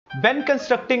When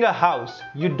constructing a house,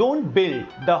 you don't build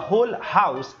the whole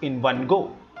house in one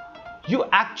go. You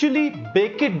actually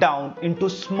break it down into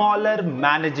smaller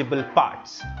manageable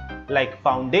parts like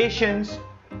foundations,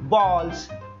 walls,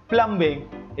 plumbing,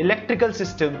 electrical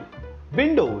system,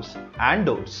 windows and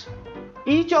doors.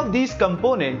 Each of these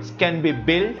components can be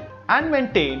built and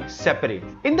maintained separately.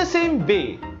 In the same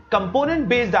way,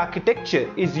 component-based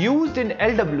architecture is used in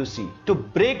LWC to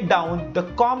break down the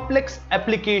complex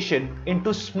application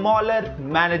into smaller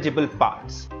manageable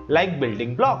parts like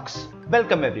building blocks.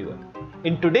 Welcome everyone.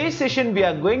 In today's session, we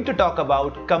are going to talk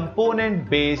about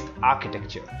component-based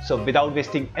architecture. So without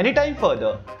wasting any time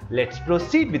further, let's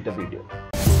proceed with the video.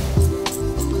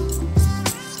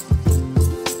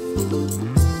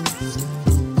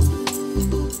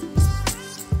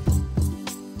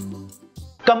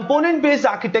 Component-based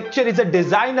architecture is a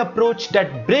design approach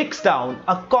that breaks down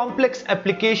a complex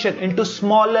application into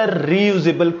smaller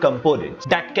reusable components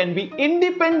that can be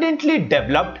independently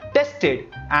developed, tested,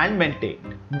 and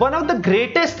maintained. One of the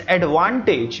greatest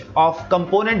advantages of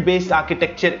component-based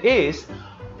architecture is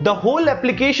the whole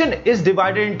application is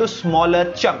divided into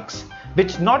smaller chunks,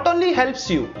 which not only helps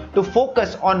you to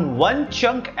focus on one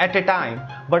chunk at a time,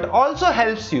 but also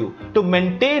helps you to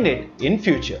maintain it in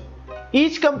future.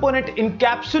 Each component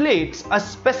encapsulates a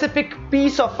specific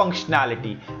piece of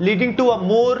functionality, leading to a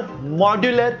more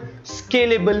modular,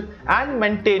 scalable, and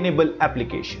maintainable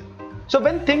application. So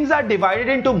when things are divided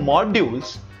into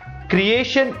modules,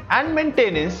 creation and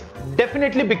maintenance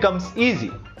definitely becomes easy.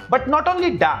 But not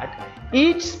only that,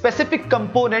 each specific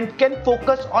component can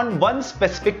focus on one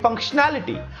specific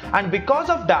functionality, and because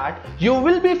of that, you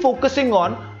will be focusing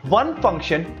on one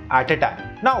function at a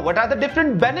time. Now, what are the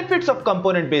different benefits of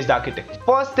component-based architecture?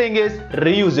 First thing is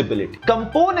reusability.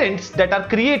 Components that are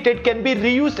created can be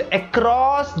reused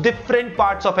across different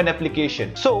parts of an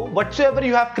application. So, whatsoever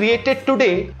you have created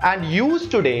today and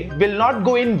used today will not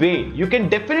go in vain. You can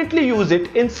definitely use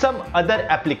it in some other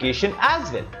application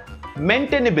as well.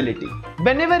 Maintainability.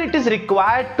 Whenever it is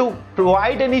required to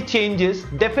provide any changes,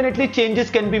 definitely changes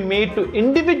can be made to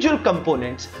individual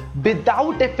components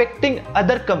without affecting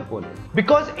other components.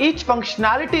 Because each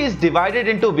functionality is divided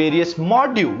into various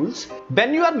modules,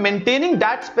 when you are maintaining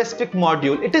that specific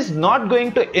module, it is not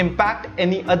going to impact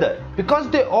any other because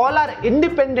they all are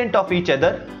independent of each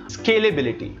other.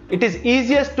 Scalability. It is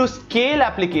easiest to scale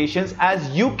applications as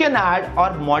you can add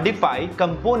or modify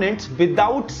components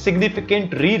without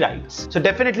significant rewrites. So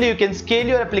definitely you can scale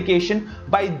your application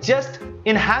by just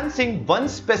enhancing one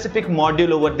specific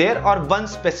module over there or one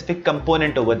specific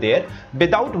component over there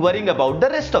without worrying about the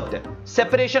rest of them.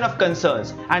 Separation of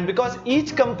concerns. And because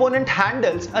each component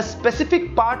handles a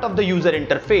specific part of the user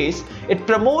interface, it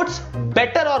promotes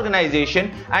better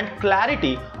organization and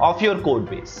clarity of your code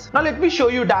base. Now let me show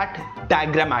you that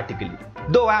diagrammatically,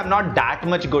 though I am not that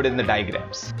much good in the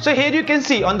diagrams. So here you can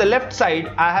see on the left side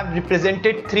I have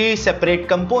represented three separate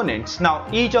components. Now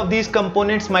each of these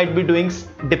components might be doing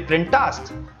different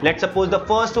tasks. Let's suppose the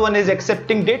first one is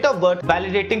accepting date of birth,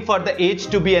 validating for the age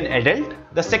to be an adult.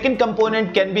 The second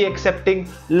component can be accepting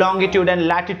longitude and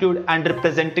latitude and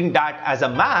representing that as a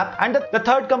map, and the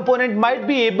third component might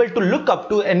be able to look up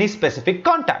to any specific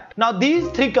contact. Now these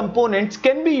three components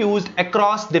can be used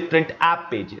across different app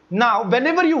pages. Now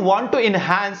whenever you want to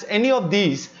enhance any of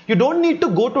these, you don't need to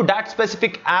go to that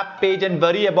specific app page and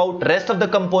worry about rest of the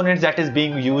components that is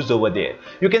being used over there.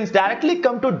 You can directly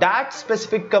come to that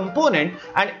specific component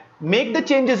and make the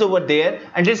changes over there,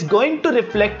 and it's going to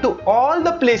reflect to all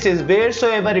the places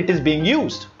wheresoever it is being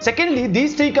used. Secondly,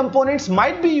 these three components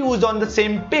might be used on the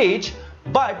same page,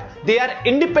 but they are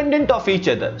independent of each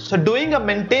other. So doing a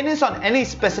maintenance on any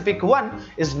specific one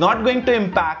is not going to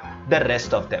impact the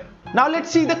rest of them. Now let's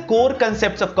see the core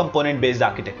concepts of component-based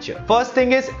architecture. First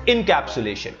thing is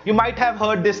encapsulation. You might have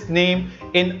heard this name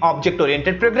in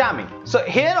object-oriented programming. So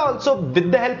here also,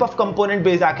 with the help of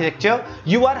component-based architecture,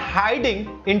 you are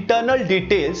hiding internal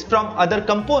details from other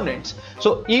components.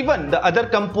 So even the other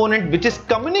component which is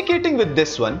communicating with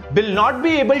this one will not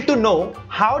be able to know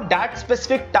how that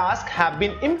specific task have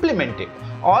been implemented.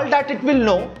 All that it will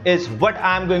know is what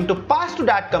I am going to pass to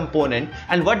that component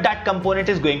and what that component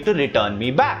is going to return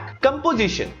me back.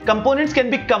 Composition. Components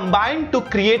can be combined to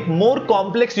create more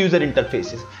complex user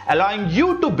interfaces, allowing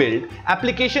you to build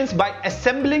applications by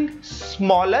assembling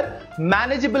smaller,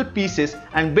 manageable pieces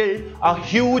and build a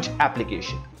huge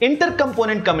application.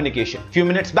 Inter-component communication. Few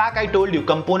minutes back I told you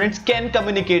components can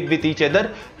communicate with each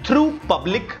other through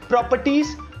public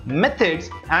properties, methods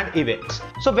and events.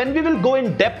 So when we will go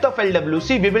in depth of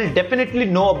LWC, we will definitely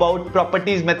know about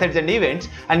properties, methods and events,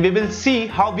 and we will see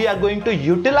how we are going to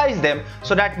utilize them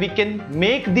so that we can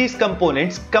make these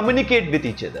components communicate with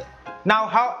each other. Now,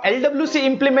 how LWC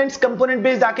implements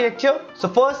component-based architecture? So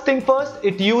first thing first,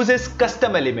 it uses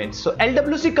custom elements. So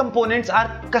LWC components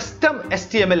are custom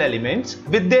HTML elements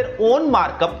with their own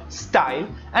markup, style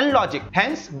and logic.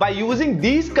 Hence, by using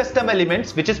these custom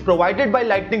elements, which is provided by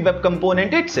Lightning Web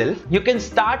Component itself, you can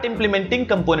start implementing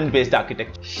component-based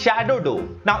architecture. Shadow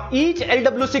DOM. Now, each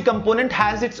LWC component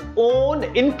has its own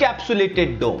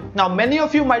encapsulated DOM. Now, many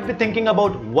of you might be thinking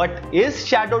about what is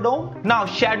Shadow DOM. Now,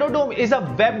 Shadow DOM is a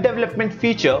web development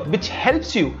feature which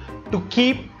helps you to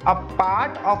keep a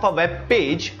part of a web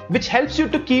page, which helps you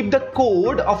to keep the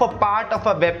code of a part of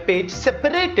a web page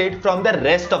separated from the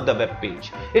rest of the web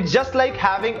page. It's just like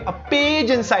having a page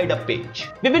inside a page.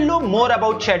 We will know more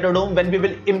about Shadow DOM when we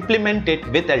will implement it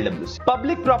with LWC.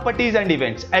 Public properties and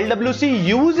events. LWC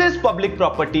uses public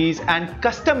properties and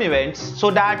custom events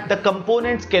so that the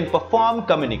components can perform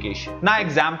communication. Now,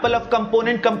 example of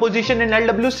component composition in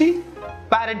LWC.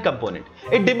 Parent component.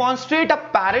 It demonstrates a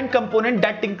parent component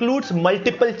that includes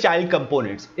multiple child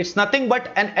components. It's nothing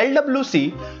but an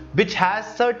LWC which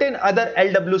has certain other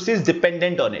LWCs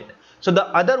dependent on it. So the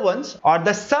other ones or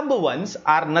the sub ones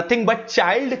are nothing but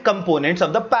child components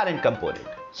of the parent component.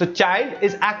 So child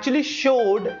is actually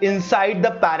showed inside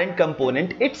the parent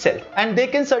component itself, and they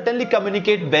can certainly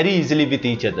communicate very easily with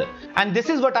each other. And this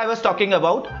is what I was talking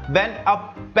about when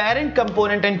a parent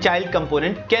component and child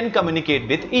component can communicate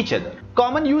with each other.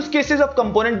 Common use cases of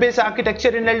component-based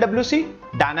architecture in LWC.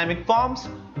 Dynamic forms.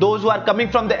 Those who are coming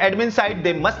from the admin side,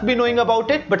 they must be knowing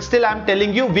about it, but still I'm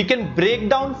telling you, we can break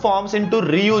down forms into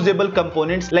reusable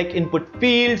components like input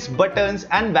fields, buttons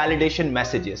and validation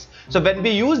messages. So when we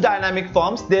use dynamic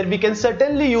forms, there we can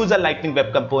certainly use a Lightning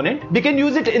Web Component. We can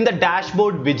use it in the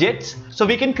dashboard widgets. So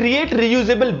we can create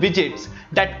reusable widgets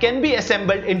that can be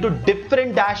assembled into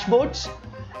different dashboards,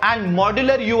 and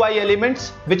modular UI elements,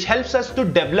 which helps us to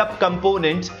develop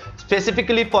components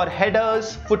specifically for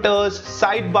headers, footers,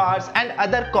 sidebars and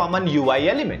other common UI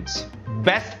elements.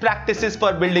 Best practices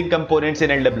for building components in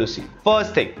LWC.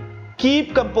 First thing,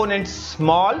 keep components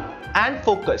small and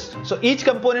focused. So each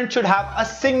component should have a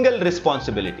single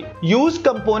responsibility. Use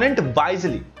component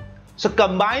wisely. So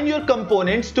combine your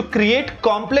components to create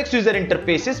complex user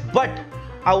interfaces, but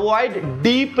avoid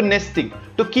deep nesting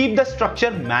to keep the structure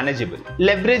manageable.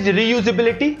 Leverage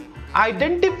reusability.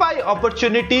 Identify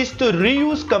opportunities to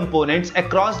reuse components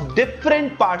across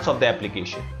different parts of the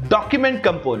application. Document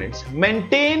components.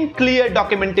 Maintain clear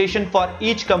documentation for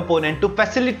each component to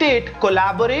facilitate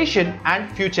collaboration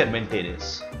and future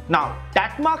maintenance. Now,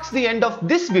 that marks the end of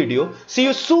this video. See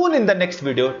you soon in the next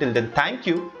video. Till then, thank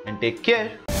you and take care.